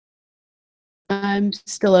I'm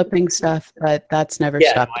still opening stuff, but that's never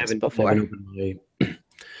stopped us before. I haven't opened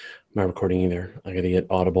my recording either. I got to get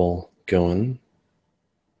Audible going.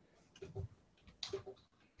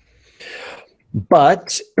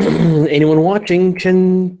 But anyone watching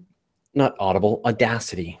can, not Audible,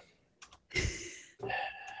 Audacity. There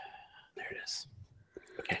it is.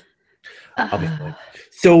 Okay. I'll be fine.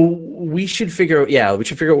 So we should figure out,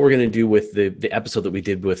 what we're going to do with the episode that we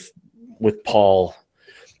did with Paul,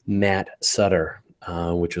 Matt Sutter,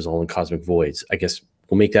 which was all in Cosmic Voids. I guess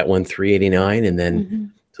we'll make that one 389, and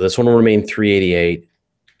then so this one will remain 388.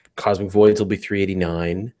 Cosmic Voids will be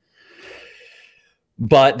 389,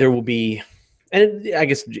 but there will be, and I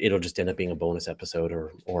guess it'll just end up being a bonus episode,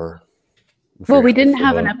 or. Well, we didn't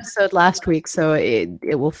have an episode last week, so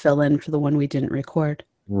it will fill in for the one we didn't record.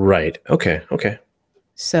 Right. Okay.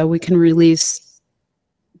 So we can release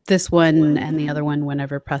this one and the other one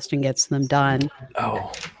whenever Preston gets them done.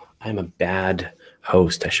 Oh, I'm a bad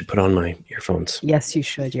host. I should put on my earphones. Yes, you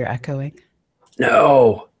should. You're echoing.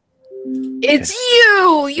 No. It's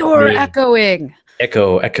you. You're echoing.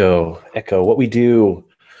 Echo. What we do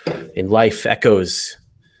in life echoes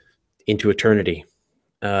into eternity.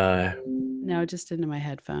 No, just into my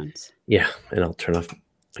headphones. Yeah, and I'll turn off.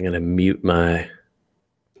 I'm going to mute my...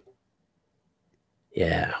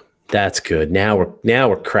 Yeah, that's good. Now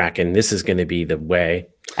we're cracking. This is going to be the way.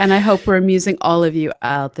 And I hope we're amusing all of you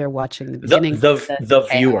out there watching the beginning. The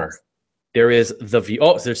viewer. There is the view.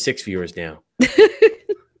 Oh, there's 6 viewers now.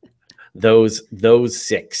 those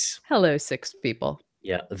 6. Hello, 6 people.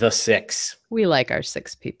 Yeah, the 6. We like our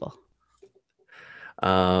 6 people.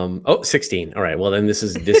 16. All right. Well, then this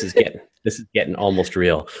is getting almost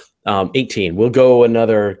real. 18. We'll go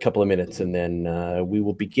another couple of minutes, and then we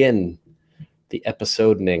will begin the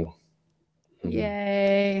episode-ing.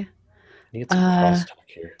 Yay. I need some crosstalk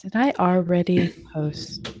here. Did I already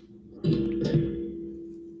post? I'm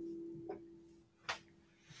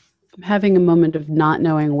having a moment of not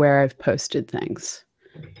knowing where I've posted things.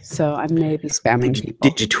 So I may be spamming people.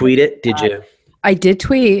 Did you tweet it? Did you? I did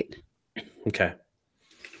tweet. Okay.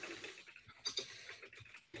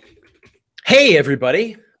 Hey,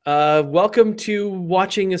 everybody. Welcome to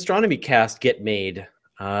watching Astronomy Cast get made.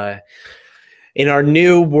 In our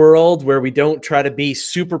new world where we don't try to be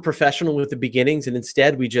super professional with the beginnings, and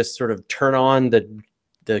instead we just sort of turn on the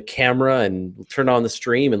camera and turn on the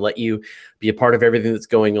stream and let you be a part of everything that's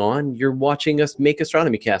going on. You're watching us make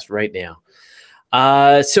Astronomy Cast right now.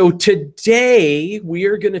 So today we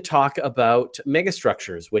are going to talk about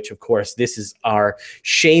megastructures, which of course this is our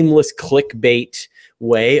shameless clickbait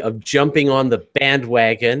way of jumping on the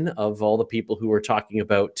bandwagon of all the people who are talking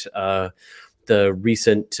about the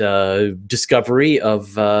recent discovery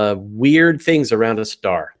of weird things around a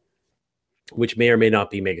star, which may or may not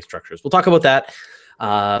be megastructures. We'll talk about that.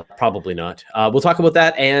 Probably not. We'll talk about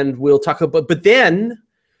that, and we'll talk about, but then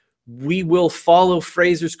we will follow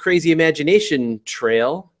Fraser's crazy imagination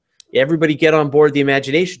trail. Everybody get on board the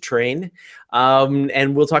imagination train,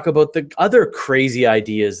 and we'll talk about the other crazy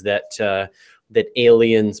ideas that that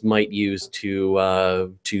aliens might use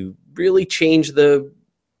to really change the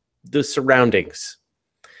surroundings.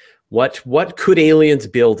 What could aliens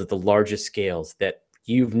build at the largest scales that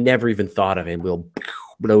you've never even thought of and will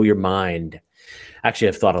blow your mind? Actually,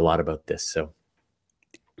 I've thought a lot about this. So,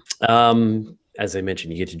 as I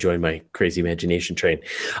mentioned, you get to join my crazy imagination train.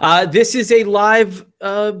 This is a live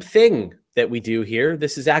thing that we do here.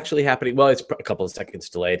 This is actually happening. Well, it's a couple of seconds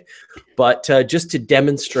delayed, but just to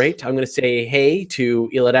demonstrate, I'm going to say hey to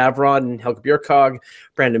Elad Avron, Helga Bjorkog,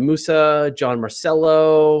 Brandon Musa, John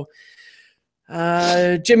Marcello,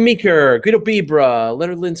 Jim Meeker, Guido Bibra,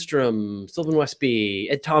 Leonard Lindstrom, Sylvan Westby,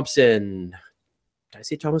 Ed Thompson. Did I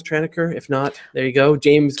say Thomas Traneker? If not, there you go.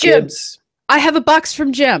 James Gibbs. I have a box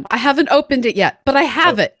from Jim. I haven't opened it yet, but I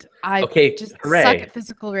have it. I just hooray. Suck at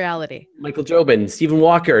physical reality. Michael Jobin, Stephen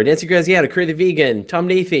Walker, Nancy Graziano, Curry the Vegan, Tom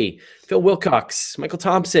Nathy, Phil Wilcox, Michael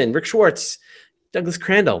Thompson, Rick Schwartz, Douglas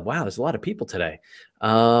Crandall. Wow, there's a lot of people today.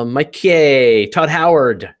 Mike Kay, Todd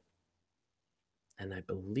Howard. And I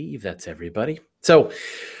believe that's everybody. So,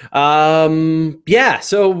 yeah,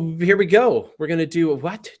 so here we go. We're going to do a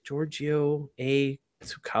what? Giorgio A.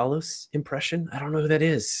 Tsoukalos impression? I don't know who that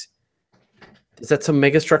is. Is that some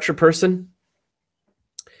megastructure person?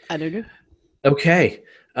 I don't know. Okay.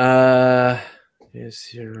 Okay.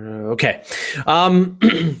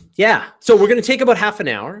 Yeah. So we're going to take about half an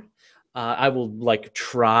hour. I will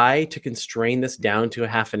try to constrain this down to a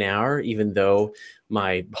half an hour, even though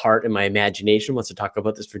my heart and my imagination wants to talk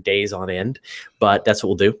about this for days on end, but that's what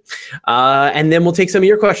we'll do. And then we'll take some of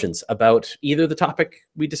your questions about either the topic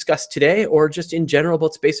we discussed today or just in general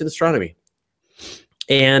about space and astronomy.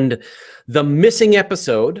 And the missing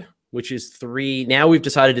episode, which is 3, now we've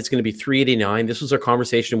decided it's going to be 389. This was our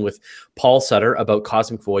conversation with Paul Sutter about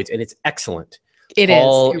cosmic voids, and it's excellent. It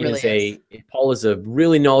Paul is. It really is. Paul is a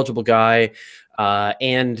really knowledgeable guy,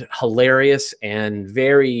 and hilarious, and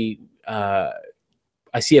very.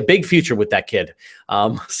 I see a big future with that kid.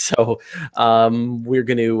 So we're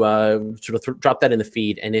going to sort of drop that in the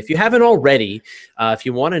feed. And if you haven't already, if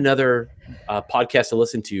you want another podcast to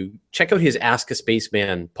listen to, check out his Ask a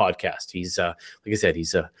Spaceman podcast. He's, like I said,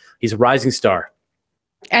 he's a rising star.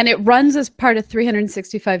 And it runs as part of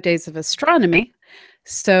 365 Days of Astronomy.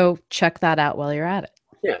 So check that out while you're at it.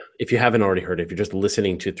 Yeah, if you haven't already heard it, if you're just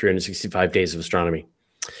listening to 365 Days of Astronomy.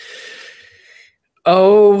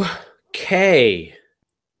 Okay.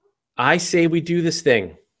 I say we do this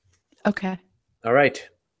thing. Okay. All right.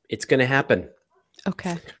 It's going to happen.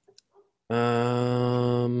 Okay.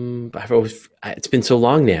 It's been so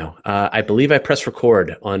long now. I believe I pressed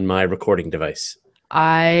record on my recording device.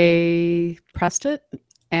 I pressed it,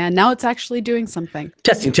 and now it's actually doing something.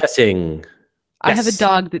 Testing. I have a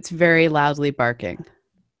dog that's very loudly barking.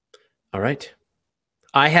 All right.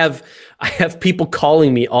 I have people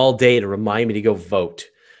calling me all day to remind me to go vote.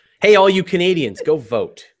 Hey, all you Canadians, go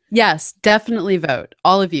vote. Yes, definitely vote.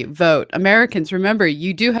 All of you, vote. Americans, remember,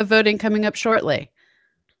 you do have voting coming up shortly.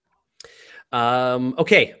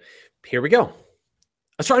 Okay, here we go.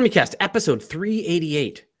 Astronomy Cast, episode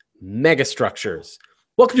 388, Megastructures.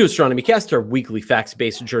 Welcome to Astronomy Cast, our weekly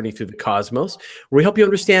facts-based journey through the cosmos, where we help you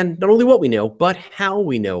understand not only what we know, but how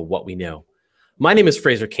we know what we know. My name is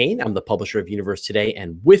Fraser Cain. I'm the publisher of Universe Today,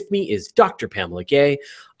 and with me is Dr. Pamela, a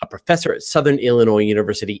professor at Southern Illinois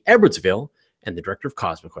University, Edwardsville, and the director of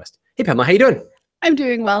CosmoQuest. Hey, Pamela, how you doing? I'm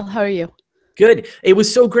doing well. How are you? Good. It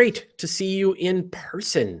was so great to see you in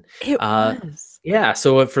person. It was. Yeah.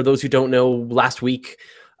 So for those who don't know, last week,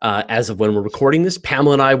 as of when we're recording this,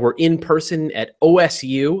 Pamela and I were in person at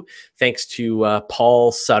OSU, thanks to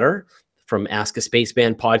Paul Sutter from Ask a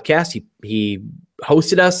Spaceman podcast. He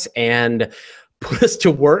hosted us and put us to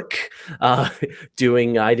work I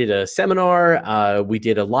did a seminar. We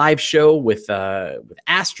did a live show with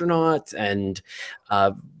astronauts, and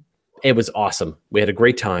it was awesome. We had a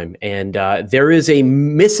great time. And there is a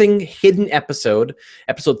missing hidden episode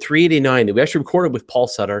 389, that we actually recorded with Paul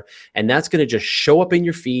Sutter, and that's going to just show up in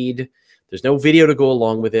your feed. There's no video to go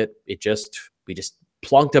along with it. We just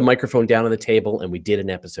plonked a microphone down on the table and we did an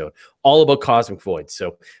episode all about cosmic voids.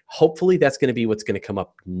 So hopefully that's going to be what's going to come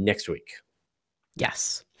up next week.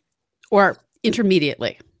 Yes. Or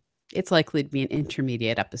intermediately. It's likely to be an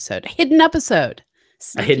intermediate episode. A hidden episode.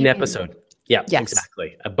 A hidden episode. Yeah, yes.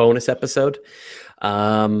 Exactly. A bonus episode.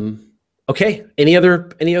 Okay. Any other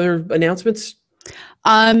announcements?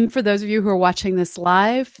 For those of you who are watching this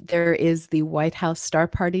live, there is the White House Star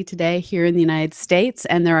Party today here in the United States,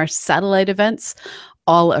 and there are satellite events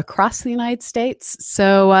all across the United States.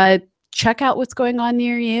 So check out what's going on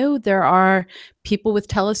near you. There are people with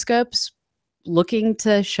telescopes looking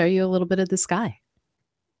to show you a little bit of the sky.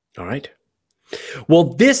 All right. Well,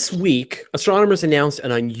 this week, astronomers announced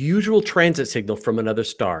an unusual transit signal from another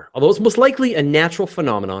star. Although it's most likely a natural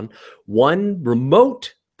phenomenon, one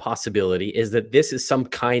remote possibility is that this is some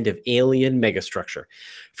kind of alien megastructure.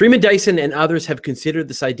 Freeman Dyson and others have considered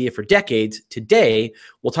this idea for decades. Today,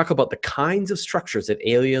 we'll talk about the kinds of structures that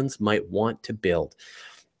aliens might want to build.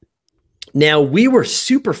 Now, we were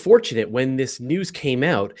super fortunate when this news came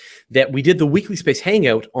out that we did the weekly space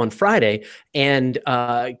hangout on Friday, and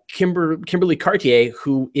Kimberly Cartier,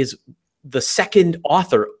 who is the second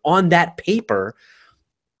author on that paper,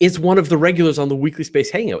 is one of the regulars on the weekly space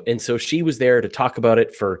hangout. And so she was there to talk about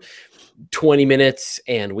it for 20 minutes,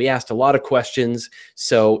 and we asked a lot of questions.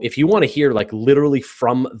 So if you want to hear like literally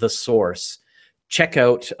from the source, check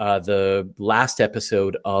out the last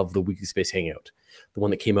episode of the weekly space hangout. The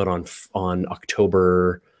one that came out on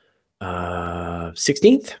October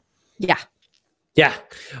 16th? Yeah. Yeah.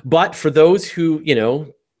 But for those who,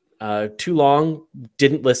 too long,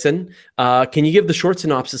 didn't listen, can you give the short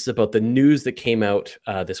synopsis about the news that came out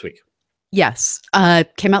this week? Yes.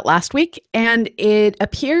 Came out last week, and it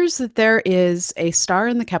appears that there is a star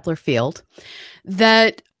in the Kepler field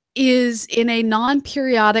that is in a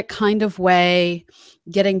non-periodic kind of way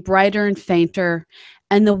getting brighter and fainter.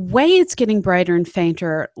 And the way it's getting brighter and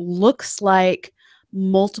fainter looks like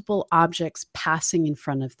multiple objects passing in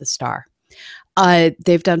front of the star.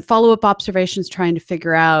 They've done follow-up observations trying to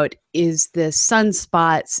figure out, is this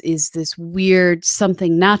sunspots? Is this weird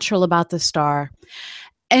something natural about the star?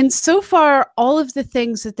 And so far, all of the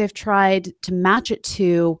things that they've tried to match it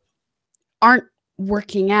to aren't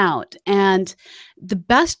working out. And the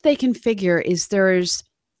best they can figure is there's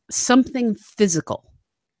something physical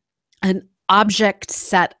an object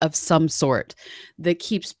set of some sort that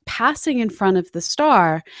keeps passing in front of the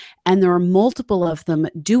star, and there are multiple of them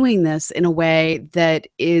doing this in a way that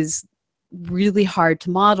is really hard to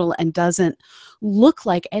model and doesn't look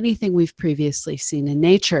like anything we've previously seen in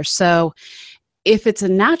nature. So if it's a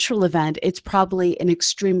natural event, it's probably an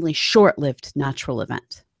extremely short-lived natural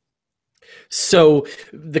event. So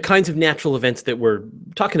the kinds of natural events that we're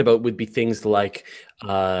talking about would be things like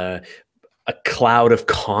a cloud of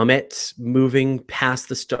comets moving past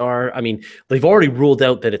the star. I mean, they've already ruled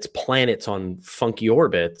out that it's planets on funky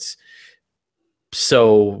orbits.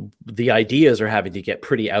 So the ideas are having to get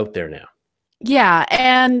pretty out there now. Yeah,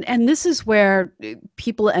 and this is where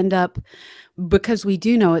people end up, because we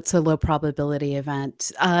do know it's a low probability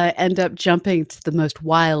event, end up jumping to the most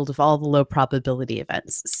wild of all the low probability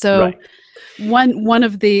events. So Right. one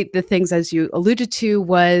of the things, as you alluded to,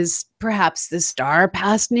 was perhaps the star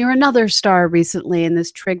passed near another star recently, and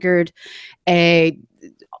this triggered a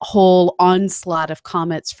whole onslaught of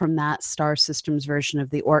comets from that star system's version of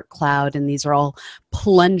the Oort cloud, and these are all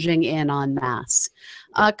plunging in en masse.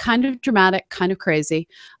 Kind of dramatic, kind of crazy.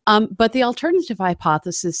 But the alternative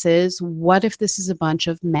hypothesis is, what if this is a bunch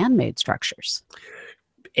of man-made structures?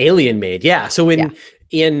 Alien made, yeah. So Yeah.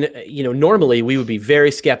 normally we would be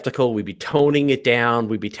very skeptical. We'd be toning it down.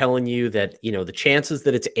 We'd be telling you that, the chances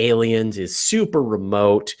that it's aliens is super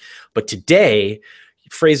remote. But today,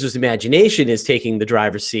 Fraser's imagination is taking the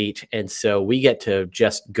driver's seat, and so we get to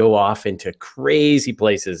just go off into crazy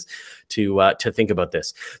places to think about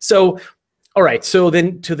this. So, all right. So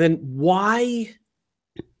then why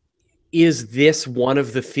is this one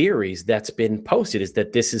of the theories that's been posted? Is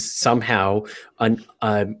that this is somehow an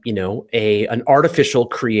artificial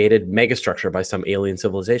created megastructure by some alien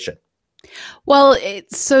civilization? Well,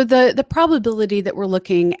 so the probability that we're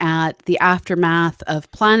looking at the aftermath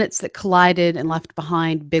of planets that collided and left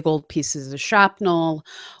behind big old pieces of shrapnel,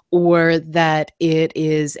 or that it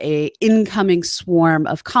is a incoming swarm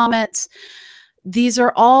of comets, these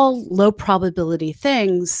are all low probability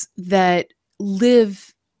things that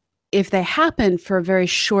live, if they happen, for a very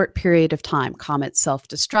short period of time. Comets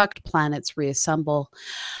self-destruct, planets reassemble.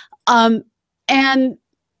 And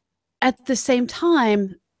at the same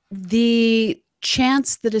time, the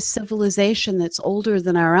chance that a civilization that's older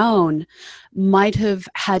than our own might have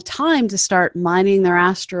had time to start mining their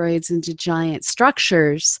asteroids into giant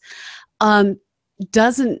structures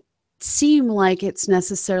doesn't seem like it's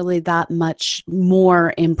necessarily that much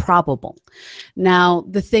more improbable. Now,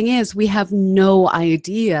 the thing is, we have no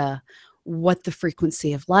idea what the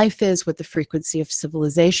frequency of life is, what the frequency of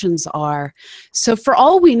civilizations are. So for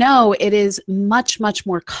all we know, it is much, much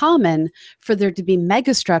more common for there to be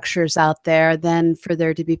megastructures out there than for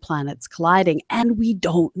there to be planets colliding. And we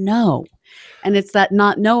don't know. And it's that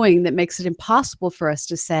not knowing that makes it impossible for us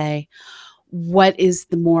to say what is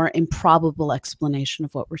the more improbable explanation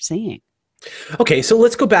of what we're seeing. Okay, so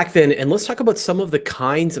let's go back then and let's talk about some of the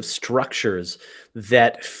kinds of structures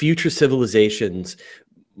that future civilizations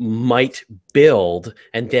might build,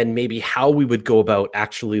 and then maybe how we would go about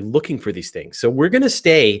actually looking for these things. So we're going to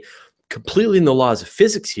stay completely in the laws of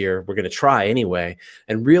physics here. We're going to try anyway,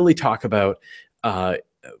 and really talk about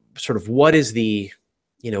sort of what is the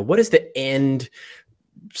end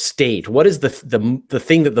state? What is the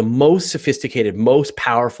thing that the most sophisticated, most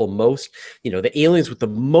powerful, most, the aliens with the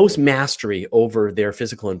most mastery over their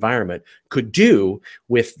physical environment could do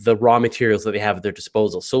with the raw materials that they have at their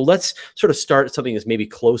disposal? So let's sort of start something that's maybe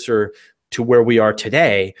closer to where we are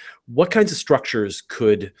today. What kinds of structures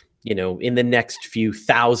could, in the next few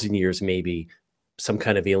thousand years, maybe some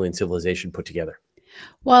kind of alien civilization put together?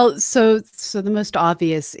 Well, so the most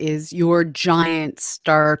obvious is your giant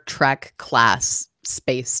Star Trek class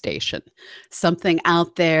space station, something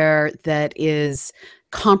out there that is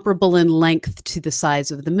comparable in length to the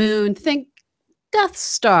size of the moon. Think Death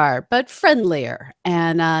Star, but friendlier,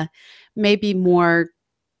 and maybe more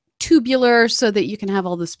tubular, so that you can have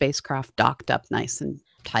all the spacecraft docked up nice and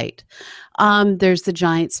tight. There's the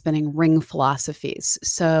giant spinning ring philosophies.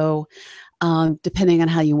 So depending on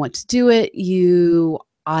how you want to do it, you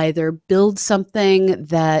either build something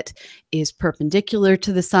that is perpendicular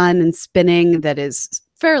to the sun and spinning, that is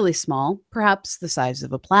fairly small, perhaps the size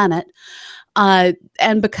of a planet.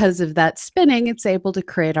 And because of that spinning, it's able to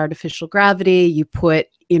create artificial gravity. You put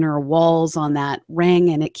inner walls on that ring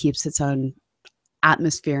and it keeps its own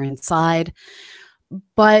atmosphere inside.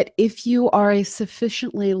 But if you are a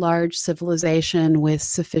sufficiently large civilization with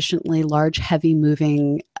sufficiently large, heavy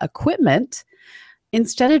moving equipment,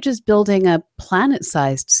 instead of just building a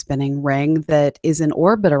planet-sized spinning ring that is in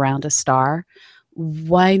orbit around a star,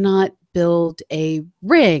 why not build a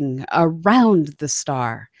ring around the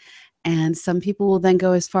star? And some people will then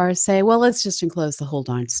go as far as say, well, let's just enclose the whole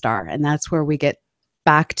darn star. And that's where we get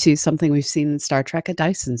back to something we've seen in Star Trek, a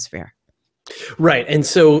Dyson sphere. Right. And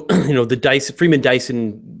so, the Freeman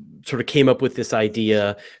Dyson sort of came up with this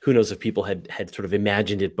idea. Who knows if people had sort of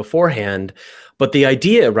imagined it beforehand, but the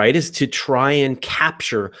idea, right, is to try and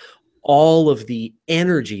capture all of the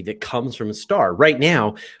energy that comes from a star. Right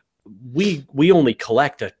now, we only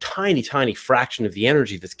collect a tiny fraction of the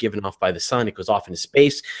energy that's given off by the sun. It goes off into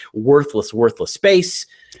space, worthless space.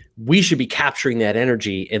 We should be capturing that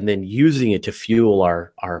energy and then using it to fuel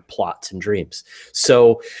our plots and dreams.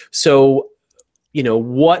 So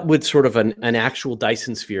what would sort of an actual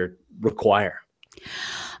Dyson sphere require?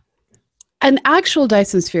 An actual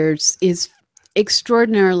Dyson sphere is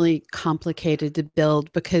extraordinarily complicated to build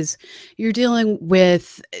because you're dealing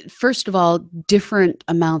with, first of all, different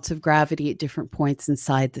amounts of gravity at different points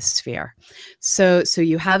inside the sphere. So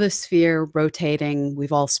you have a sphere rotating.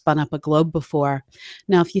 We've all spun up a globe before.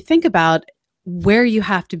 Now, if you think about where you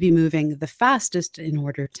have to be moving the fastest in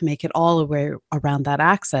order to make it all the way around that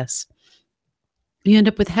axis, you end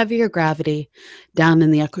up with heavier gravity down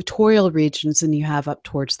in the equatorial regions than you have up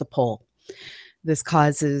towards the pole. This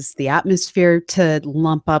causes the atmosphere to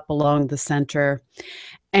lump up along the center.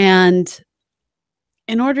 And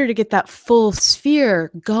in order to get that full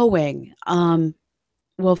sphere going,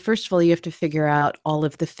 well, first of all, you have to figure out all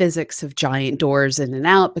of the physics of giant doors in and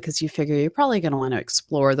out, because you figure you're probably going to want to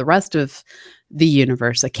explore the rest of the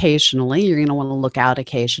universe occasionally. You're going to want to look out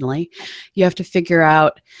occasionally. You have to figure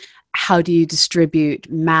out, how do you distribute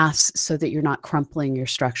mass so that you're not crumpling your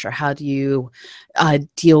structure? How do you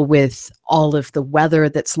deal with all of the weather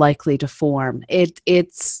that's likely to form?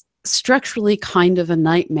 It's structurally kind of a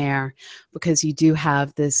nightmare because you do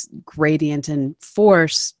have this gradient in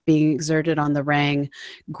force being exerted on the ring,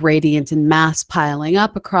 gradient in mass piling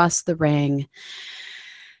up across the ring.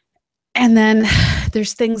 And then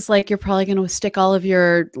there's things like you're probably going to stick all of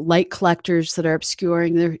your light collectors that are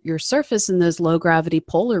obscuring your surface in those low gravity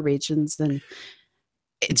polar regions. And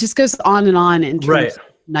it just goes on and on in terms of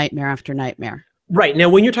nightmare after nightmare. Right. Now,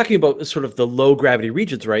 when you're talking about sort of the low gravity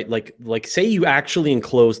regions, right, like say you actually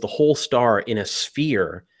enclose the whole star in a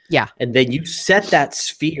sphere. Yeah. And then you set that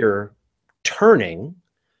sphere turning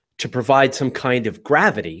to provide some kind of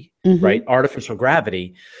gravity, right, artificial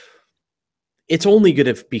gravity. It's only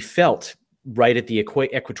going to be felt right at the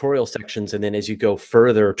equatorial sections. And then as you go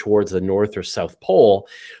further towards the North or South Pole,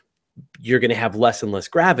 you're going to have less and less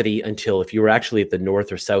gravity until, if you were actually at the north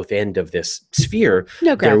or south end of this sphere,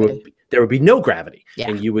 no gravity. There would be no gravity. Yeah.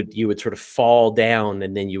 And you would sort of fall down,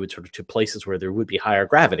 and then you would sort of to places where there would be higher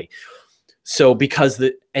gravity. So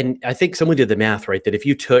and I think someone did the math, right, that if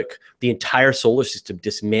you took the entire solar system,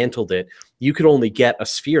 dismantled it, you could only get a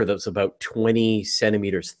sphere that was about 20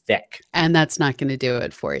 centimeters thick. And that's not going to do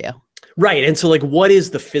it for you. Right. And so, like, what is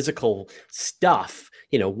the physical stuff?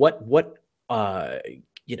 What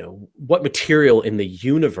material in the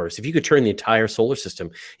universe, if you could turn the entire solar system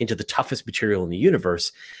into the toughest material in the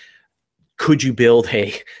universe, could you build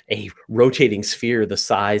a rotating sphere the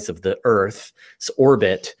size of the Earth's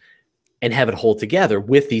orbit and have it hold together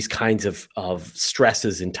with these kinds of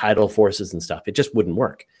stresses and tidal forces and stuff? It just wouldn't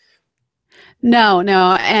work. No.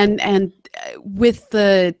 And with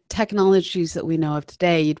the technologies that we know of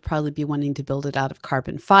today, you'd probably be wanting to build it out of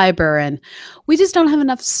carbon fiber, and we just don't have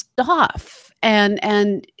enough stuff. And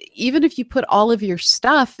even if you put all of your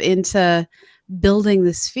stuff into building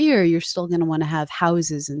the sphere, you're still going to want to have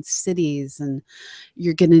houses and cities, and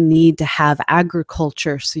you're going to need to have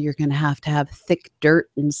agriculture. So you're going to have thick dirt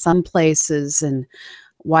in some places. And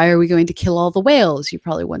why are we going to kill all the whales? You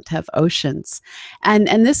probably want to have oceans. And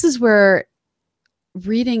this is where,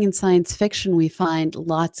 reading in science fiction, we find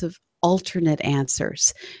lots of alternate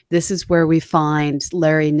answers. This is where we find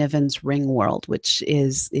Larry Niven's Ring World, which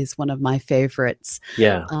is one of my favorites.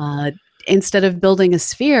 Yeah. Instead of building a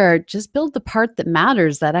sphere, just build the part that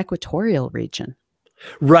matters, that equatorial region.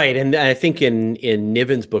 Right. And I think in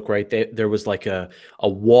Niven's book, right, there was like a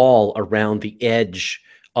wall around the edge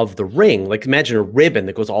of the ring. Like, imagine a ribbon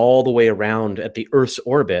that goes all the way around at the Earth's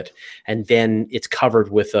orbit, and then it's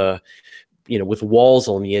covered with with walls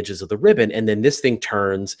on the edges of the ribbon. And then this thing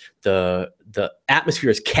turns, the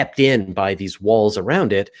atmosphere is kept in by these walls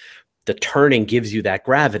around it. The turning gives you that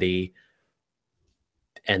gravity,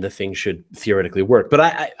 and the thing should theoretically work.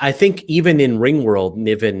 But I think even in Ringworld,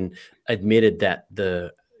 Niven admitted that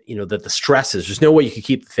the stresses, there's no way you could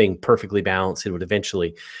keep the thing perfectly balanced. It would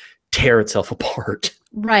eventually tear itself apart.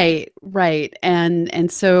 Right.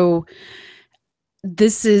 And so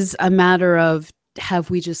this is a matter of have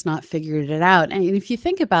we just not figured it out? And if you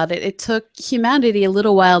think about it, it took humanity a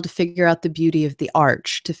little while to figure out the beauty of the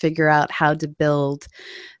arch, to figure out how to build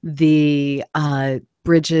the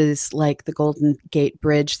bridges like the Golden Gate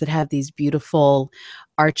Bridge that have these beautiful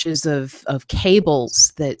arches of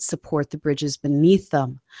cables that support the bridges beneath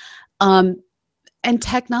them. And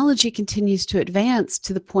technology continues to advance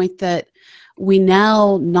to the point that we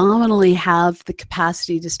now nominally have the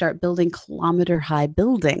capacity to start building kilometer-high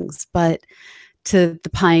buildings, but to the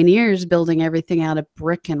pioneers building everything out of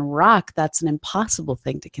brick and rock, that's an impossible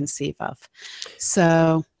thing to conceive of.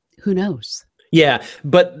 So who knows? Yeah,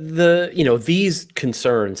 but these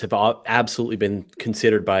concerns have absolutely been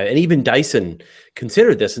considered by, and even Dyson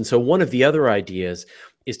considered this. And so one of the other ideas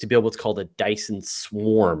is to build what's called a Dyson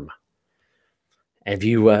swarm. Have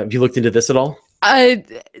you looked into this at all?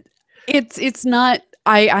 It's not.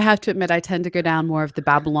 I have to admit, I tend to go down more of the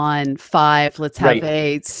Babylon 5. Let's have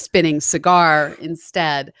a spinning cigar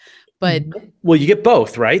instead. But well, you get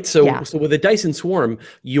both, right? So, yeah. So with a Dyson swarm,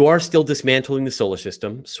 you are still dismantling the solar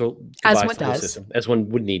system. So as one does, as one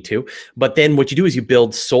would need to. But then what you do is you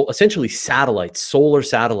build essentially satellites, solar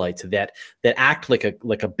satellites that act like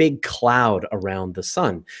a big cloud around the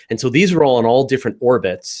sun. And so these are all in all different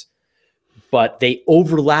orbits, but they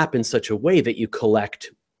overlap in such a way that you collect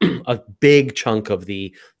a big chunk of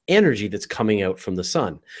the energy that's coming out from the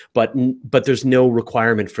sun. But there's no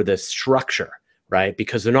requirement for the structure, right?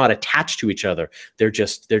 Because they're not attached to each other. They're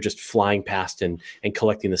just flying past and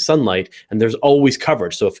collecting the sunlight, and there's always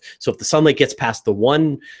coverage. So if the sunlight gets past the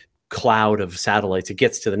one cloud of satellites, it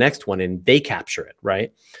gets to the next one and they capture it,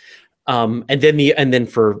 right? And then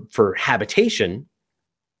for habitation,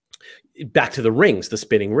 back to the rings, the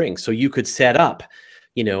spinning rings. So you could set up,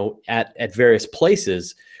 at various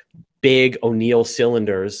places, big O'Neill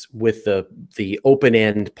cylinders with the open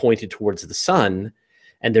end pointed towards the sun,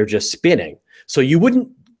 and they're just spinning. So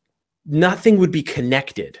nothing would be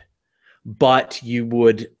connected, but you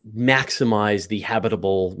would maximize the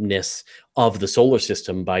habitableness of the solar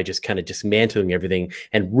system by just kind of dismantling everything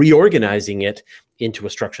and reorganizing it into a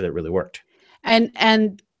structure that really worked.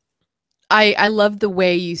 And I love the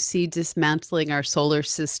way you see dismantling our solar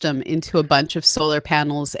system into a bunch of solar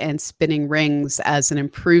panels and spinning rings as an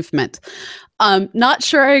improvement. Not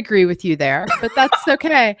sure I agree with you there, but that's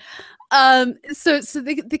okay. So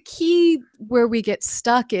the key where we get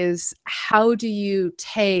stuck is, how do you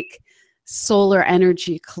take solar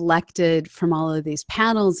energy collected from all of these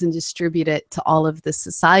panels and distribute it to all of the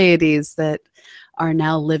societies that are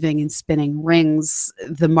now living in spinning rings,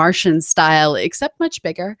 the Martian style, except much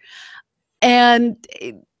bigger? And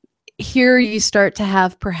here you start to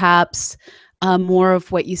have perhaps more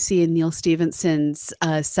of what you see in Neil Stephenson's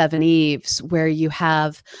Seven Eves, where you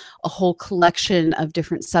have a whole collection of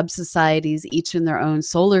different sub-societies, each in their own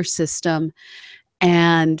solar system,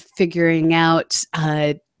 and figuring out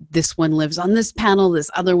this one lives on this panel, this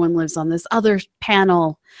other one lives on this other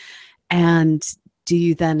panel. And do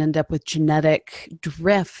you then end up with genetic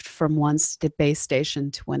drift from one base station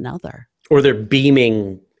to another? Or they're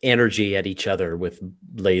beaming energy at each other with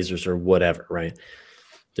lasers or whatever, right?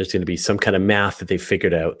 There's going to be some kind of math that they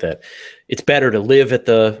figured out that it's better to live at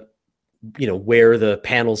the, where the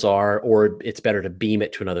panels are, or it's better to beam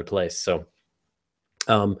it to another place. So,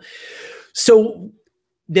 so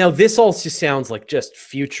now this all just sounds like just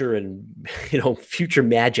future and, future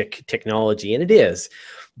magic technology, and it is.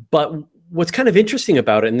 But what's kind of interesting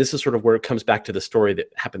about it, and this is sort of where it comes back to the story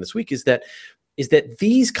that happened this week, is that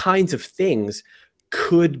these kinds of things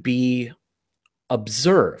could be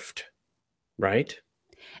observed, right?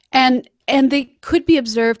 And they could be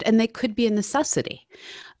observed, and they could be a necessity.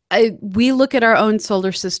 We look at our own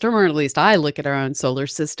solar system, or at least I look at our own solar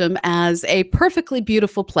system, as a perfectly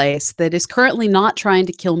beautiful place that is currently not trying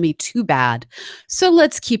to kill me too bad. So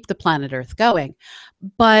let's keep the planet Earth going.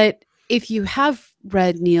 But if you have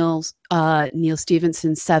read Neil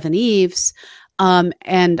Stephenson's Seven Eves,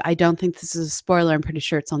 and I don't think this is a spoiler, I'm pretty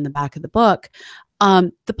sure it's on the back of the book,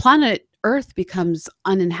 the planet Earth becomes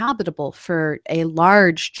uninhabitable for a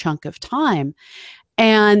large chunk of time.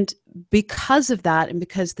 And because of that, and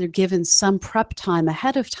because they're given some prep time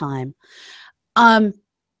ahead of time,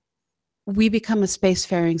 we become a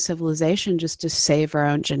spacefaring civilization just to save our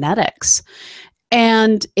own genetics.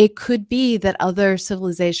 And it could be that other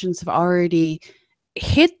civilizations have already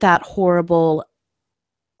hit that horrible,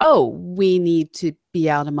 oh, we need to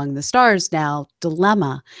be out among the stars now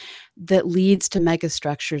dilemma that leads to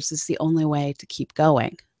megastructures is the only way to keep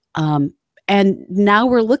going. And now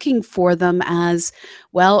we're looking for them as,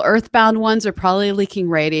 well, earthbound ones are probably leaking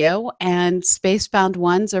radio, and spacebound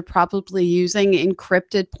ones are probably using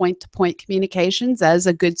encrypted point-to-point communications, as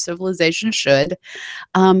a good civilization should,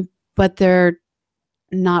 but they're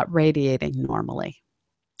not radiating normally.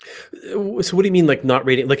 So what do you mean, like not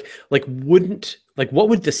radiating? What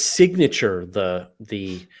would the signature,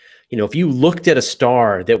 if you looked at a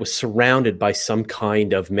star that was surrounded by some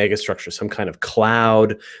kind of megastructure, some kind of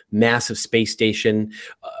cloud, massive space station,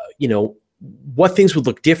 what things would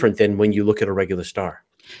look different than when you look at a regular star?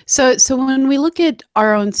 So when we look at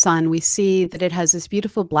our own sun, we see that it has this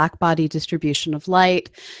beautiful black body distribution of light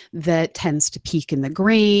that tends to peak in the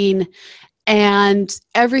green, and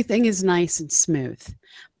everything is nice and smooth.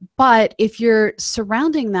 But if you're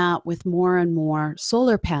surrounding that with more and more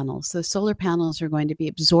solar panels, those solar panels are going to be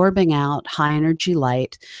absorbing out high energy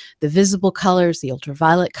light, the visible colors, the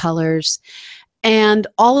ultraviolet colors, and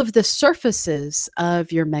all of the surfaces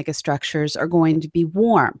of your megastructures are going to be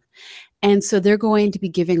warm. And so they're going to be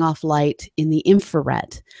giving off light in the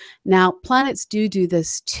infrared. Now, planets do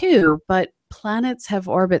this too, but planets have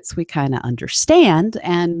orbits we kind of understand,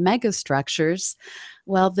 and megastructures,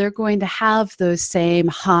 well, they're going to have those same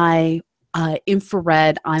high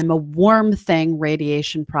infrared, I'm a warm thing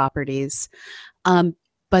radiation properties,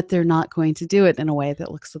 but they're not going to do it in a way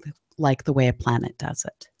that looks like the way a planet does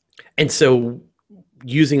it. And so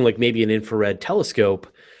using like maybe an infrared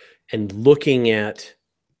telescope and looking at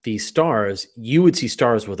these stars, you would see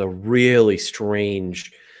stars with a really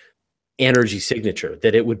strange energy signature,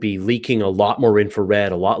 that it would be leaking a lot more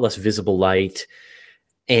infrared, a lot less visible light,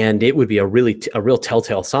 and it would be a real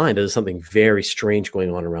telltale sign that there's something very strange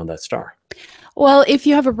going on around that star. Well, if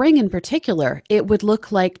you have a ring in particular, it would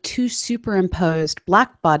look like two superimposed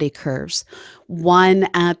black body curves, one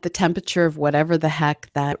at the temperature of whatever the heck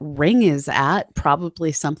that ring is at,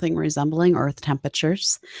 probably something resembling Earth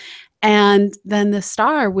temperatures. And then the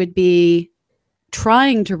star would be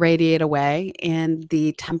trying to radiate away in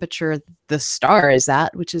the temperature the star is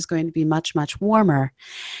at, which is going to be much, much warmer.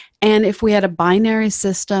 And if we had a binary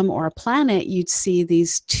system or a planet, you'd see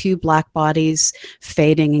these two black bodies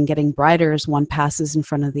fading and getting brighter as one passes in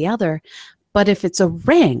front of the other. But if it's a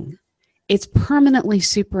ring, it's permanently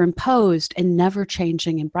superimposed and never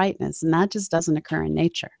changing in brightness. And that just doesn't occur in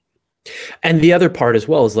nature. And the other part as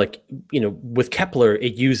well is, like, with Kepler,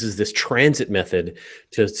 it uses this transit method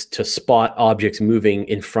to spot objects moving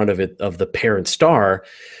in front of the parent star,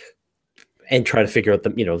 and try to figure out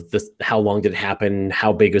how long did it happen,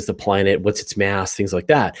 how big is the planet, what's its mass, things like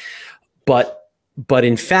that. But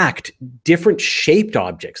in fact, different shaped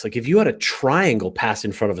objects, like if you had a triangle pass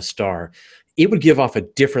in front of a star, it would give off a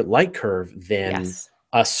different light curve than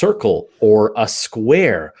a circle or a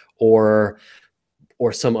square or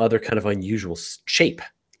some other kind of unusual shape.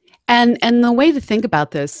 And the way to think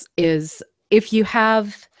about this is, if you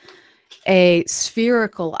have a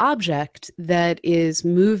spherical object that is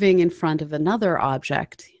moving in front of another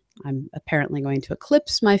object, I'm apparently going to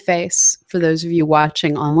eclipse my face for those of you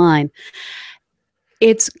watching online,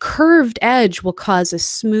 its curved edge will cause a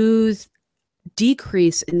smooth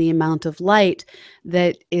decrease in the amount of light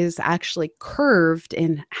that is actually curved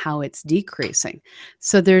in how it's decreasing.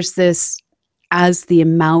 So there's this, as the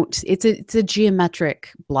amount, it's a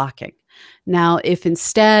geometric blocking. Now, if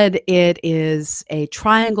instead it is a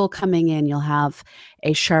triangle coming in, you'll have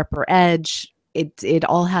a sharper edge. It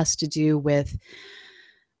all has to do with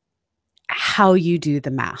how you do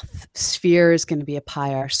the math. Sphere is going to be a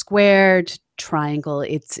pi r squared. Triangle,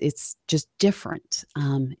 it's just different.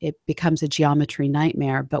 It becomes a geometry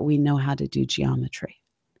nightmare, but we know how to do geometry.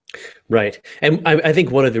 Right. And I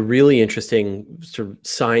think one of the really interesting sort of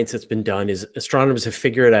science that's been done is astronomers have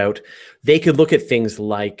figured out they could look at things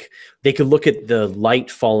like, they could look at the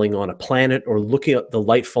light falling on a planet, or looking at the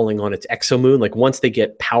light falling on its exomoon. Like, once they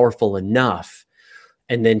get powerful enough,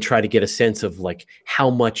 and then try to get a sense of like how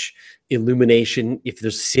much illumination, if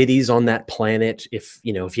there's cities on that planet, if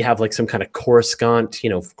you have like some kind of Coruscant,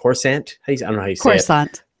 Coruscant, I don't know how you say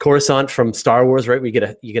it. Coruscant from Star Wars, right? You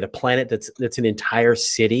get a planet that's an entire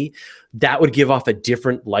city. That would give off a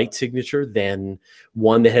different light signature than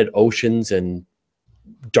one that had oceans and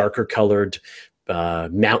darker colored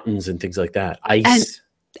mountains and things like that. Ice.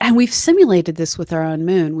 And we've simulated this with our own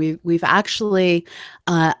moon. We've actually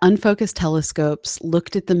unfocused telescopes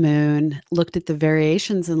looked at the moon, looked at the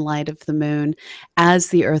variations in light of the moon as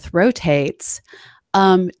the Earth rotates,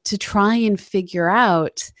 to try and figure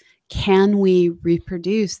out, can we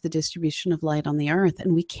reproduce the distribution of light on the Earth?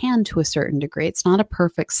 And we can, to a certain degree. It's not a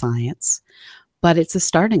perfect science, but it's a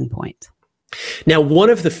starting point. Now, one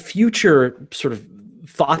of the future sort of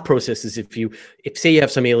thought process is if say you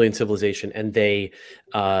have some alien civilization and they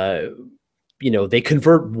they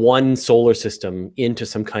convert one solar system into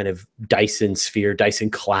some kind of Dyson sphere,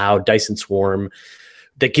 Dyson cloud, Dyson swarm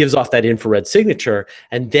that gives off that infrared signature,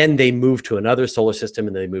 and then they move to another solar system,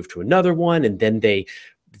 and they move to another one, and then they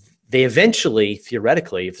eventually,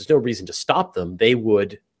 theoretically, if there's no reason to stop them, they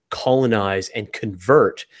would colonize and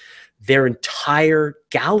convert their entire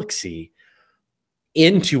galaxy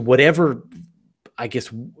into whatever, I guess,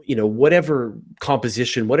 whatever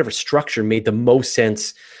composition, whatever structure made the most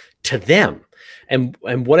sense to them. And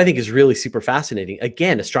what I think is really super fascinating,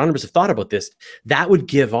 again, astronomers have thought about this, that would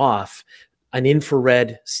give off an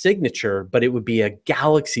infrared signature, but it would be a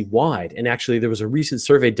galaxy wide. And actually, there was a recent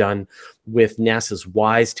survey done with NASA's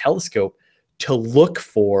WISE telescope to look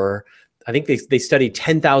for, I think they studied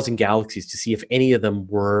 10,000 galaxies to see if any of them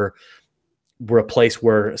were a place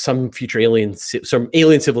where some future alien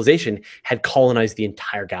civilization had colonized the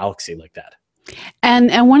entire galaxy like that.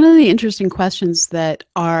 And one of the interesting questions that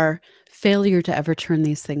our failure to ever turn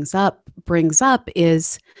these things up brings up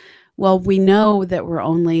is, well, we know that we're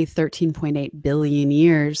only 13.8 billion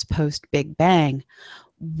years post Big Bang.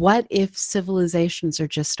 What if civilizations are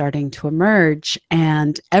just starting to emerge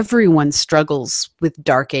and everyone struggles with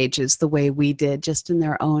dark ages the way we did, just in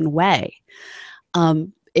their own way?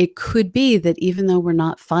 It could be that even though we're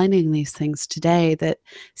not finding these things today, that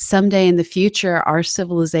someday in the future, our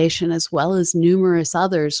civilization, as well as numerous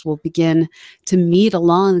others, will begin to meet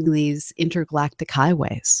along these intergalactic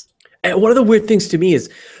highways. And one of the weird things to me is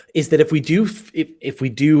that if we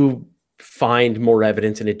do find more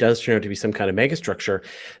evidence and it does turn out to be some kind of megastructure,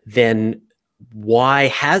 then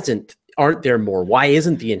aren't there more? Why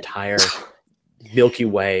isn't the entire Milky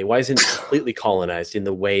Way, why isn't it completely colonized in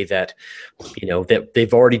the way that, that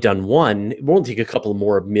they've already done one? It won't take a couple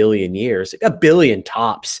more million years, a billion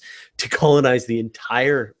tops, to colonize the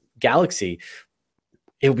entire galaxy.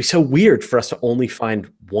 It would be so weird for us to only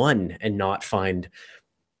find one and not find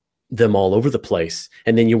them all over the place.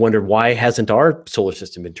 And then you wonder, why hasn't our solar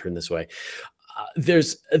system been turned this way?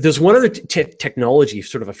 There's one other technology,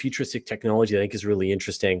 sort of a futuristic technology, I think is really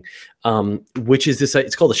interesting, which is this.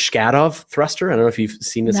 It's called a Shkadov thruster. I don't know if you've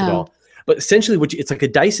seen this at all, but essentially, it's like a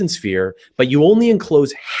Dyson sphere, but you only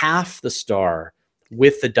enclose half the star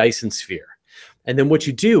with the Dyson sphere, and then what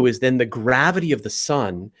you do is then the gravity of the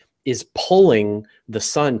sun is pulling the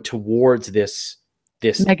sun towards this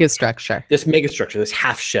megastructure, this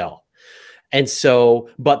half shell. And so,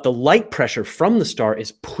 but the light pressure from the star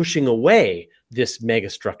is pushing away this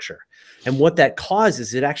megastructure. And what that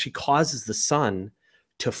causes, it actually causes the sun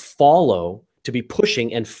to be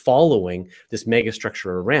pushing and following this megastructure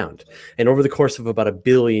around. And over the course of about 1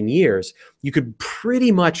 billion years, you could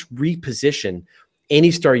pretty much reposition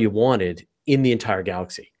any star you wanted in the entire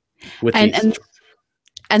galaxy. And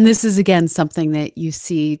this is, again, something that you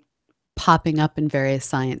see popping up in various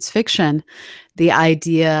science fiction, the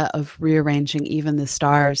idea of rearranging even the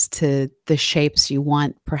stars to the shapes you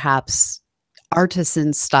want, perhaps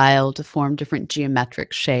artisan style, to form different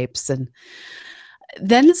geometric shapes. And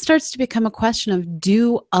then it starts to become a question of,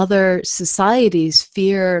 do other societies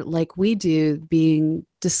fear, like we do, being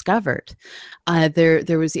discovered?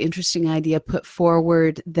 There was the interesting idea put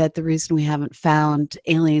forward that the reason we haven't found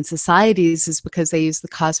alien societies is because they use the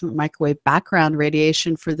cosmic microwave background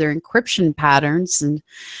radiation for their encryption patterns, and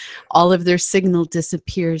all of their signal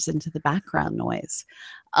disappears into the background noise.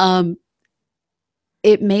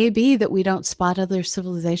 It may be that we don't spot other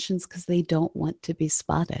civilizations because they don't want to be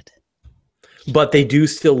spotted. But they do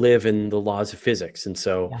still live in the laws of physics. And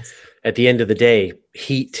so At the end of the day,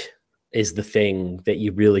 heat is the thing that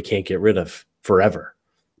you really can't get rid of forever,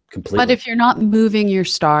 completely. But if you're not moving your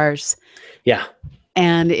stars,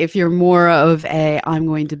 and if you're more of I'm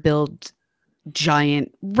going to build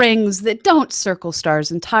giant rings that don't circle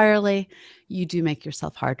stars entirely, you do make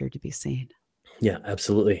yourself harder to be seen. Yeah,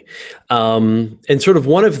 absolutely. And sort of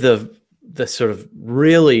one of the sort of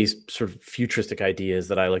really sort of futuristic ideas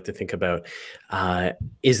that I like to think about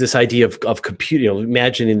is this idea of computing.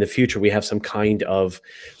 Imagine in the future we have some kind of,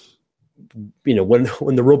 when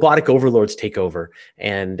the robotic overlords take over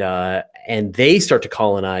and they start to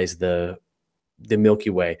colonize the Milky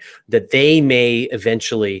Way, that they may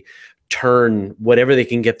eventually turn whatever they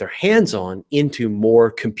can get their hands on into more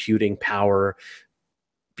computing power.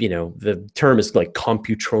 The term is like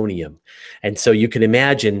computronium. And so you can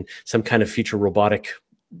imagine some kind of future robotic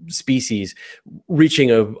species reaching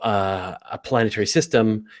a planetary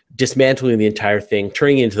system, dismantling the entire thing,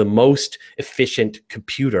 turning it into the most efficient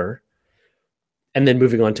computer, and then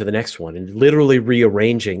moving on to the next one, and literally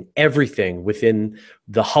rearranging everything within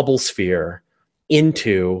the Hubble sphere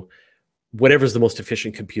into whatever's the most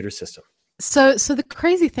efficient computer system. So the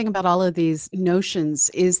crazy thing about all of these notions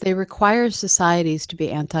is they require societies to be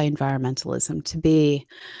anti-environmentalism, to be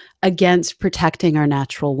against protecting our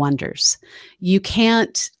natural wonders. You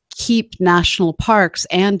can't keep national parks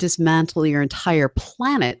and dismantle your entire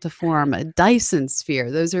planet to form a Dyson sphere.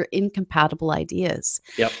 Those are incompatible ideas.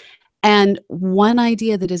 Yep. And one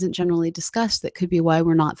idea that isn't generally discussed that could be why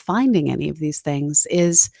we're not finding any of these things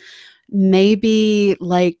is maybe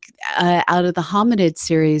like out of the hominid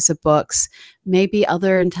series of books, maybe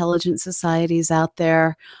other intelligent societies out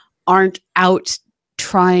there aren't out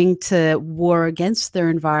trying to war against their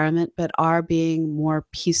environment, but are being more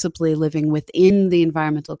peaceably living within the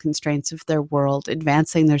environmental constraints of their world,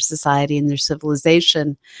 advancing their society and their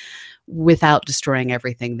civilization without destroying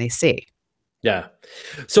everything they see. Yeah.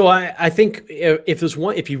 So I think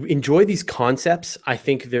if you enjoy these concepts, I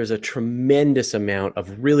think there's a tremendous amount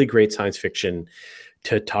of really great science fiction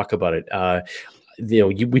to talk about it.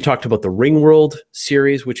 We talked about the Ringworld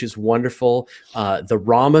series, which is wonderful. The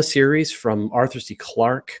Rama series from Arthur C.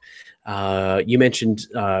 Clarke. You mentioned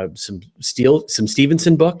some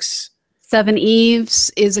Stevenson books. Seven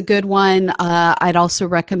Eves is a good one. I'd also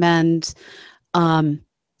recommend the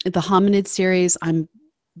Hominid series. I'm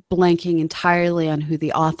blanking entirely on who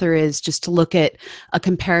the author is, just to look at a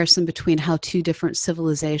comparison between how two different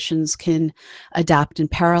civilizations can adapt in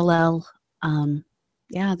parallel.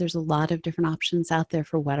 Yeah, there's a lot of different options out there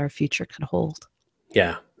for what our future could hold.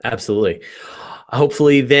 Yeah, absolutely.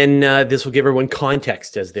 Hopefully then this will give everyone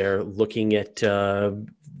context as they're looking at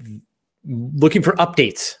looking for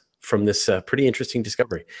updates from this pretty interesting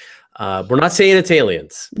discovery. We're not saying it's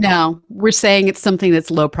aliens. No, we're saying it's something that's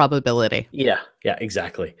low probability. Yeah,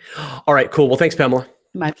 exactly. All right, cool. Well, thanks, Pamela.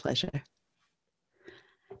 My pleasure.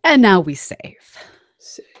 And now we save.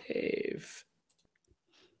 Save.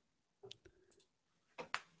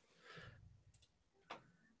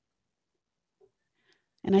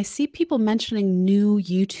 And I see people mentioning new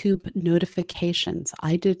YouTube notifications.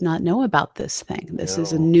 I did not know about this thing. This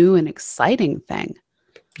is a new and exciting thing.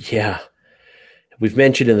 Yeah. We've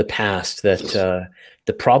mentioned in the past that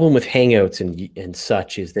the problem with Hangouts and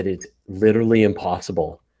such is that it's literally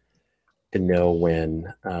impossible to know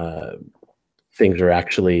when things are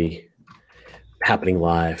actually happening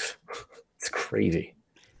live. It's crazy.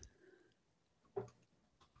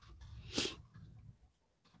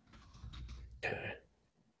 Okay.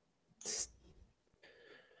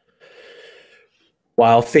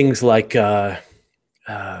 While things like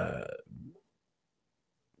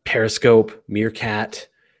Periscope, Meerkat,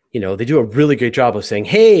 they do a really great job of saying,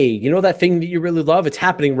 hey, that thing that you really love, it's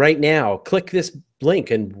happening right now. Click this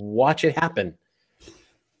link and watch it happen.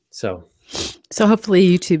 So hopefully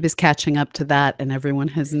YouTube is catching up to that and everyone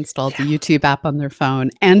has installed the YouTube app on their phone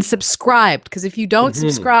and subscribed, because if you don't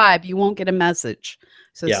subscribe, you won't get a message.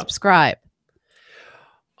 So subscribe.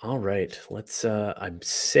 All right, let's I'm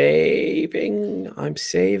saving. I'm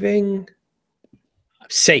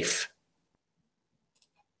safe.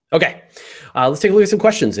 Okay, let's take a look at some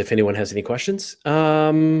questions if anyone has any questions.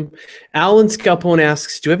 Alan Scalpone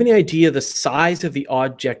asks, do you have any idea the size of the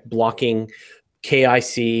object blocking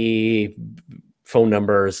KIC phone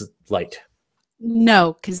numbers light?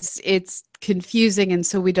 No, because it's confusing, and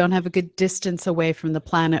so we don't have a good distance away from the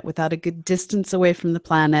planet. Without a good distance away from the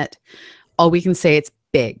planet, all we can say it's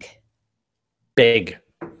big. Big.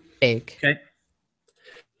 Okay.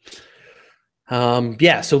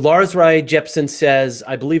 So Lars Rai Jepsen says,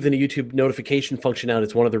 I believe in a YouTube notification functionality.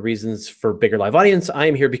 It's one of the reasons for bigger live audience. I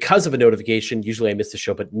am here because of a notification. Usually I miss the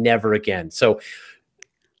show, but never again. So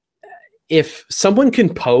if someone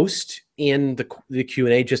can post in the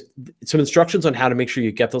Q&A just some instructions on how to make sure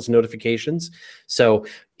you get those notifications. So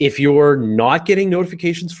if you're not getting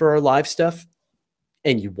notifications for our live stuff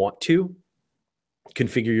and you want to,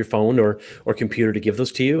 configure your phone or computer to give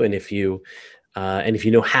those to you. And if you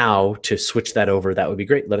know how to switch that over, that would be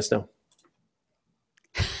great. Let us know.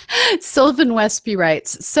 Sylvan Westby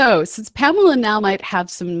writes, so since Pamela now might have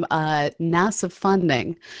some NASA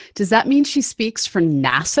funding, does that mean she speaks for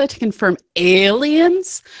NASA to confirm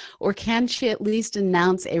aliens? Or can she at least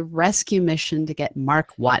announce a rescue mission to get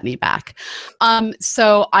Mark Watney back?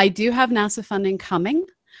 So I do have NASA funding coming.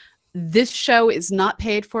 This show is not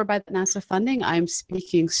paid for by the NASA funding. I'm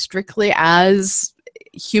speaking strictly as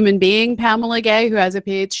human being, Pamela Gay, who has a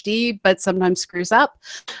PhD, but sometimes screws up.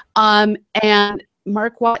 And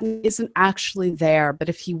Mark Watney isn't actually there, but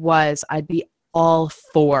if he was, I'd be all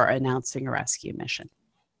for announcing a rescue mission.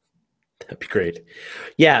 That'd be great.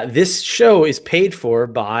 Yeah, this show is paid for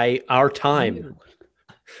by our time.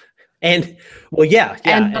 And, well, yeah.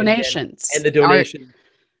 And donations. And the donation.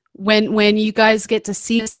 When you guys get to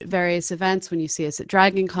see us at various events, when you see us at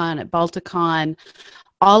DragonCon, at Balticon,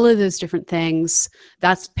 all of those different things,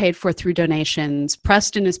 that's paid for through donations.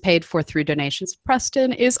 Preston is paid for through donations.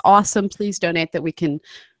 Preston is awesome. Please donate that we can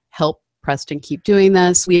help Preston keep doing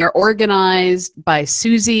this. We are organized by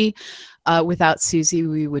Susie. Without Susie,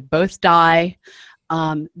 we would both die.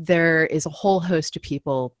 There is a whole host of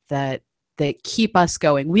people that keep us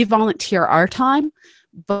going. We volunteer our time,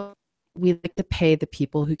 but we like to pay the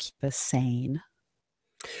people who keep us sane.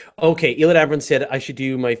 Okay, Elid Avron said I should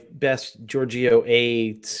do my best Giorgio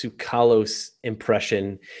A. Tsoukalos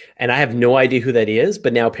impression, and I have no idea who that is,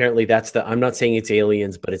 but now apparently that's I'm not saying it's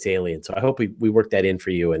aliens, but it's aliens. So I hope we worked that in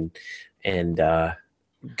for you and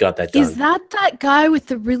got that done. Is that guy with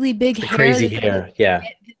the really big hair? Crazy hair, yeah.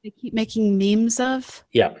 They keep making memes of?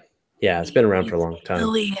 Yeah, it's been around for a long time.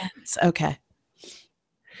 Aliens. Okay.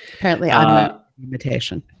 Apparently I'm an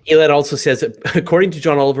imitation. Elid also says that, according to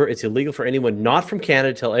John Oliver, it's illegal for anyone not from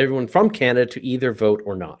Canada to tell everyone from Canada to either vote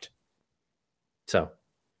or not. So,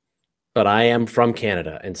 but I am from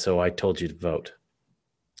Canada, and so I told you to vote.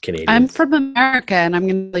 Canadians. I'm from America, and I'm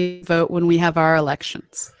going to vote when we have our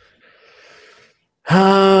elections.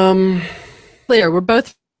 Clear, we're both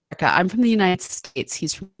from America. I'm from the United States.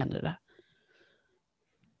 He's from Canada.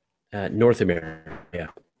 North America, yeah.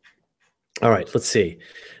 All right, let's see.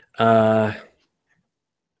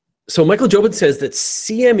 So Michael Jobin says that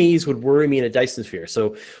CMEs would worry me in a Dyson sphere.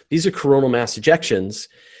 So these are coronal mass ejections.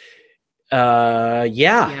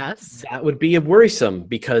 Yes. That would be worrisome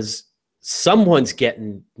because someone's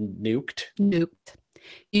getting nuked.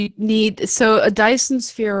 You need, so a Dyson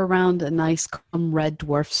sphere around a nice calm red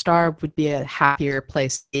dwarf star would be a happier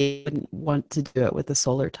place. You wouldn't want to do it with a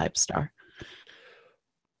solar type star.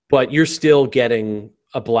 But you're still getting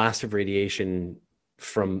a blast of radiation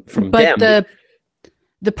from them. But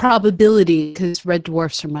the probability, because red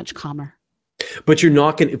dwarfs are much calmer. But you're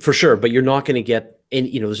not going to, for sure, but you're not going to get,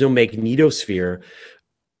 there's no magnetosphere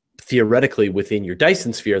theoretically within your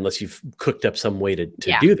Dyson sphere unless you've cooked up some way to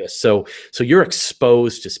do this. So you're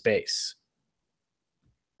exposed to space.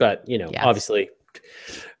 But, obviously.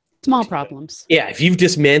 Small problems. Yeah, if you've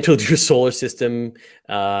dismantled your solar system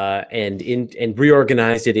and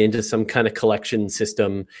reorganized it into some kind of collection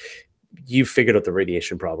system, you've figured out the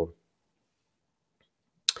radiation problem.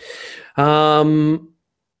 So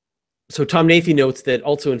Tom Nathy notes that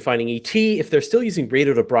also in Finding ET, if they're still using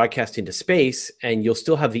radio to broadcast into space, and you'll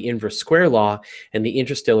still have the inverse square law and the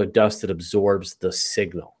interstellar dust that absorbs the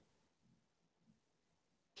signal.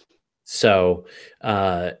 So,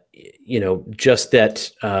 just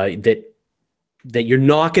that you're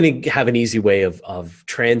not going to have an easy way of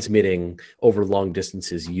transmitting over long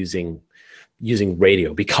distances using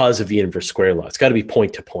radio because of the inverse square law. It's got to be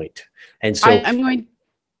point to point. And so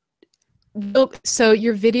So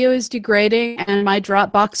your video is degrading and my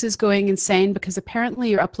Dropbox is going insane because apparently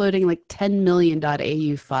you're uploading like 10 million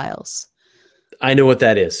 .au files. I know what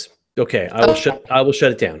that is. Okay, I will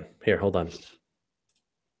shut it down. Here, hold on.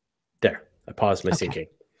 There, I paused my syncing.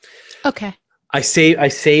 Okay. I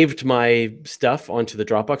saved my stuff onto the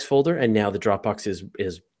Dropbox folder, and now the Dropbox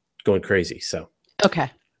is going crazy. So okay,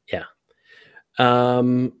 yeah.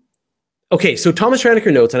 Okay, so Thomas Schreiner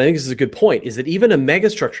notes, and I think this is a good point, is that even a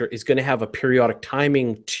megastructure is going to have a periodic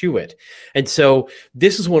timing to it. And so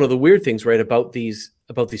this is one of the weird things, right, about these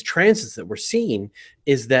transits that we're seeing,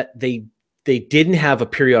 is that they didn't have a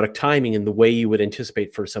periodic timing in the way you would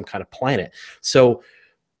anticipate for some kind of planet. So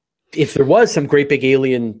if there was some great big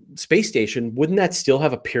alien space station, wouldn't that still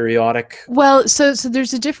have a periodic? Well, so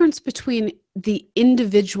there's a difference between the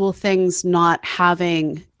individual things not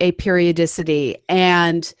having a periodicity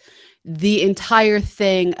and the entire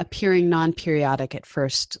thing appearing non-periodic at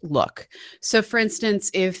first look. So for instance,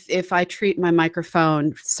 if I treat my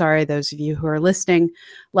microphone, sorry, those of you who are listening,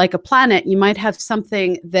 like a planet, you might have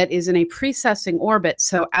something that is in a precessing orbit.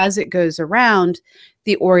 So as it goes around,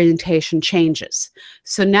 the orientation changes.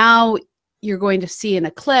 So now you're going to see an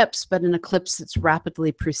eclipse, but an eclipse that's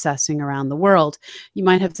rapidly precessing around the world. You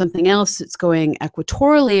might have something else that's going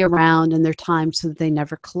equatorially around and they're timed so that they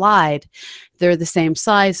never collide. They're the same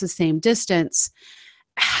size, the same distance.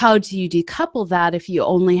 How do you decouple that if you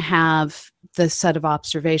only have the set of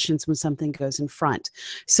observations when something goes in front?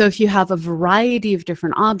 So if you have a variety of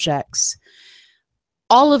different objects,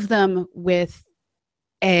 all of them with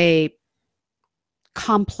a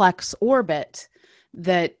complex orbit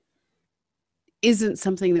that isn't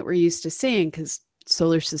something that we're used to seeing, because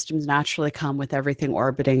solar systems naturally come with everything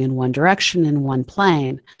orbiting in one direction in one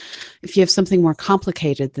plane. If you have something more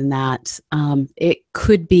complicated than that, it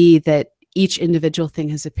could be that each individual thing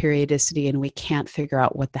has a periodicity, and we can't figure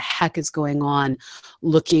out what the heck is going on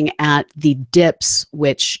looking at the dips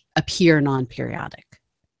which appear non-periodic.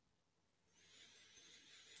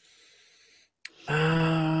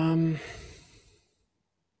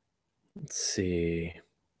 Let's see.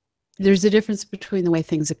 There's a difference between the way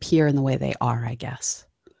things appear and the way they are, I guess,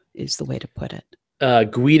 is the way to put it.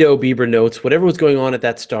 Guido Bieber notes, whatever was going on at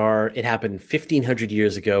that star, it happened 1,500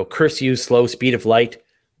 years ago. Curse you, slow speed of light.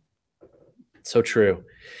 So true.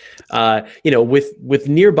 With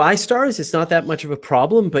nearby stars, it's not that much of a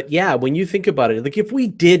problem. But yeah, when you think about it, like if we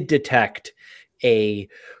did detect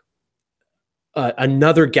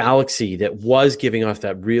another galaxy that was giving off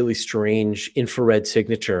that really strange infrared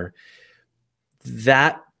signature,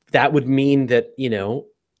 that would mean that,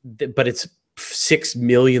 but it's 6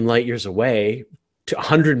 million light years away to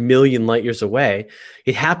 100 million light years away.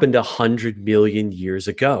 It happened 100 million years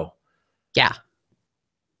ago. Yeah.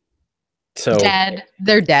 So dead.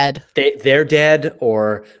 They're dead. They're dead,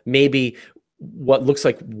 or maybe what looks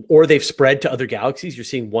like, or they've spread to other galaxies. You're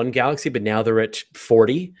seeing one galaxy, but now they're at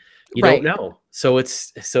 40. You don't know. So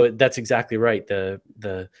that's exactly right.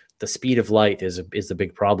 The speed of light is a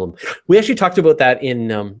big problem. We actually talked about that in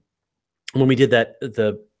when we did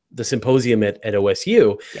the symposium at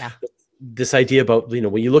OSU. Yeah. This idea about,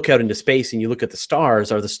 when you look out into space and you look at the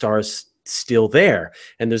stars, are the stars still there?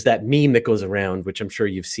 And there's that meme that goes around, which I'm sure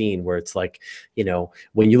you've seen, where it's like,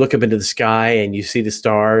 when you look up into the sky and you see the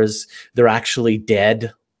stars, they're actually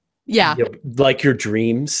dead. Yeah. Like your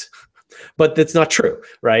dreams. But that's not true,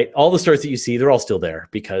 right? All the stars that you see, they're all still there,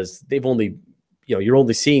 because they've only, you're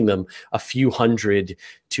only seeing them a few hundred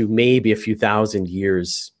to maybe a few thousand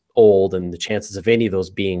years old, and the chances of any of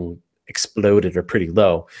those being exploded are pretty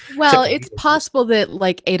low. Well, it's possible that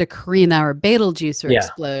like Eta Carina or Betelgeuse are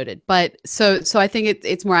exploded, but so I think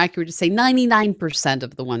it's more accurate to say 99%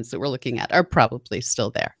 of the ones that we're looking at are probably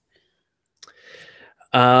still there.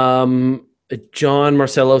 John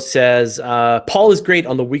Marcello says, Paul is great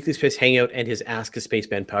on the Weekly Space Hangout and his Ask a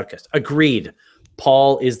Spaceman podcast. Agreed.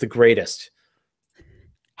 Paul is the greatest.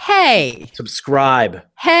 Hey. Subscribe.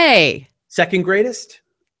 Hey. Second greatest?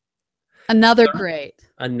 Another great.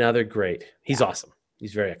 Another great. He's awesome.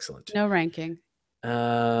 He's very excellent. No ranking.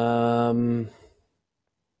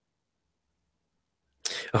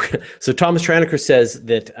 Okay. So Thomas Traniker says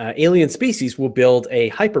that alien species will build a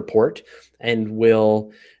hyperport and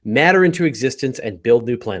will matter into existence and build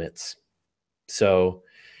new planets. So,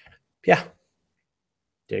 yeah,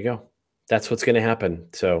 there you go. That's what's going to happen.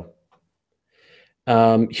 So,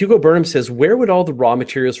 Hugo Burnham says, where would all the raw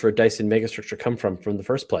materials for a Dyson megastructure come from the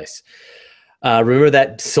first place? Remember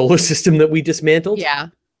that solar system that we dismantled? Yeah.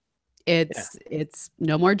 It's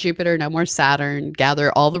no more Jupiter, no more Saturn.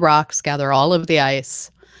 Gather all the rocks, gather all of the ice.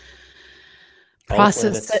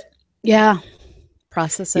 Process it. Yeah.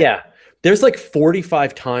 Process it. Yeah. There's like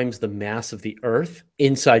 45 times the mass of the Earth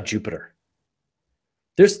inside Jupiter.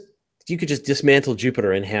 You could just dismantle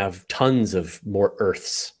Jupiter and have tons of more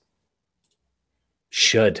Earths.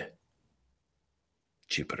 Should.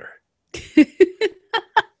 Jupiter.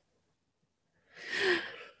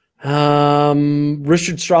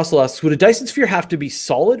 Richard Strassel asks, would a Dyson sphere have to be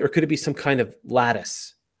solid, or could it be some kind of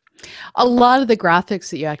lattice? A lot of the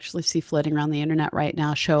graphics that you actually see floating around the internet right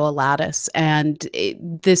now show a lattice, and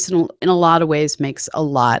this in a lot of ways makes a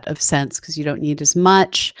lot of sense because you don't need as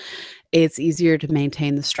much. It's easier to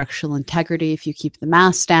maintain the structural integrity if you keep the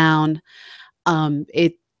mass down.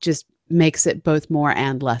 It just makes it both more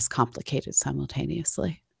and less complicated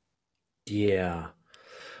simultaneously. Yeah.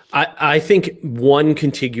 I think one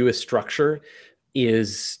contiguous structure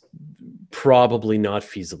is probably not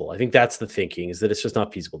feasible. I think that's the thinking, is that it's just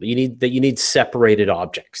not feasible. You need separated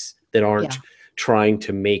objects that aren't trying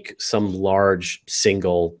to make some large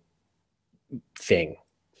single thing.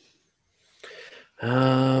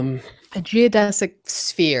 A geodesic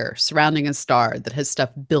sphere surrounding a star that has stuff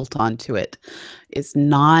built onto it is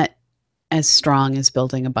not as strong as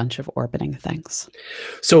building a bunch of orbiting things.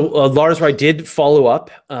 So Lars Wright did follow up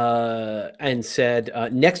and said,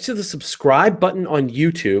 next to the subscribe button on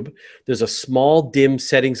YouTube, there's a small dim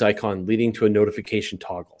settings icon leading to a notification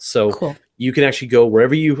toggle. So cool. You can actually go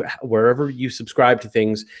wherever you subscribe to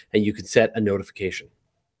things, and you can set a notification.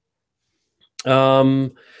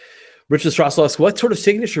 Richard Strassel asks, what sort of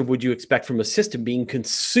signature would you expect from a system being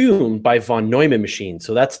consumed by von Neumann machines?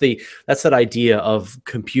 So that's that idea of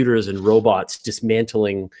computers and robots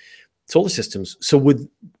dismantling solar systems. So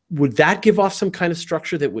would that give off some kind of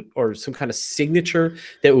structure or some kind of signature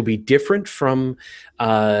that would be different from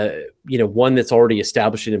one that's already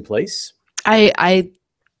established and in place? I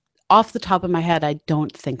off the top of my head, I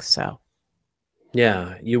don't think so.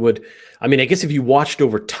 Yeah, you would. I mean, I guess if you watched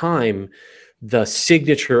over time, the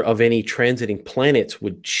signature of any transiting planets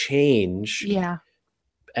would change Yeah.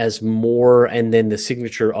 as more, and then the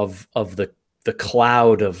signature of the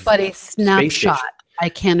cloud of But a space snapshot, station. I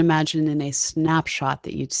can't imagine in a snapshot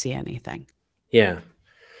that you'd see anything. Yeah.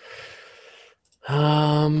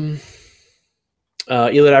 Elid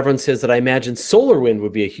Avron says that I imagine solar wind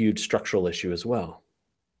would be a huge structural issue as well.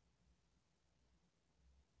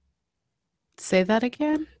 Say that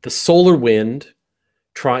again? The solar wind,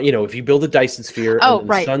 if you build a Dyson sphere and Oh, then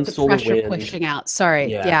the right. sun's The solar pressure wind, pushing out. Sorry.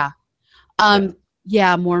 yeah, Yeah. yeah,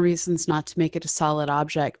 Yeah, more reasons not to make it a solid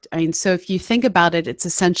object. I mean, so if you think about it, it's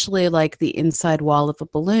essentially like the inside wall of a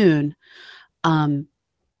balloon. Um,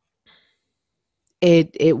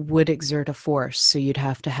 it would exert a force, so you'd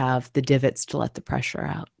have to have the divots to let the pressure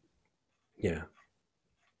out. yeah.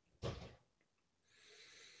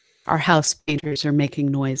 Our house painters are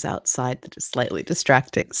making noise outside that is slightly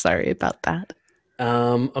distracting. Sorry about that.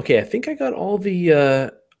 Okay, I think I got all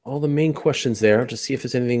the main questions there. I'll just see if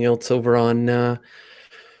there's anything else over on the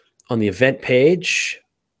event page.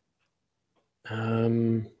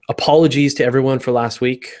 Apologies to everyone for last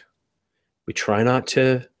week. We try not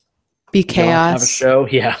to Be not have a chaos. show,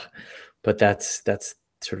 yeah, but that's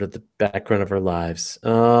sort of the background of our lives.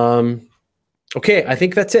 Okay, I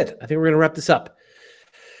think that's it. I think we're going to wrap this up.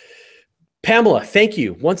 Pamela, thank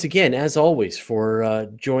you once again, as always, for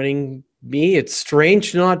joining me. It's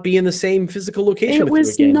strange to not be in the same physical location It with you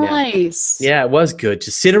was again now. nice. Yeah, it was good.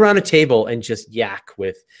 Just sit around a table and just yak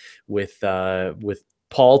with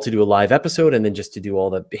Paul to do a live episode, and then just to do all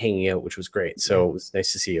the hanging out, which was great. So it was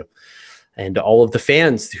nice to see you. And all of the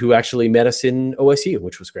fans who actually met us in OSU,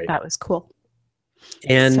 which was great. That was cool.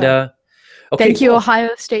 And okay, thank you, cool. Ohio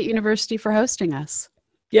State University, for hosting us.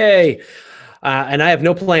 Yay. And I have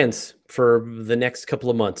no plans for the next couple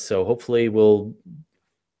of months. So hopefully it'll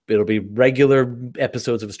be regular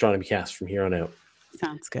episodes of Astronomy Cast from here on out.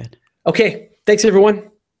 Sounds good. Okay. Thanks,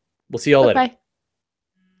 everyone. We'll see you all later. Bye.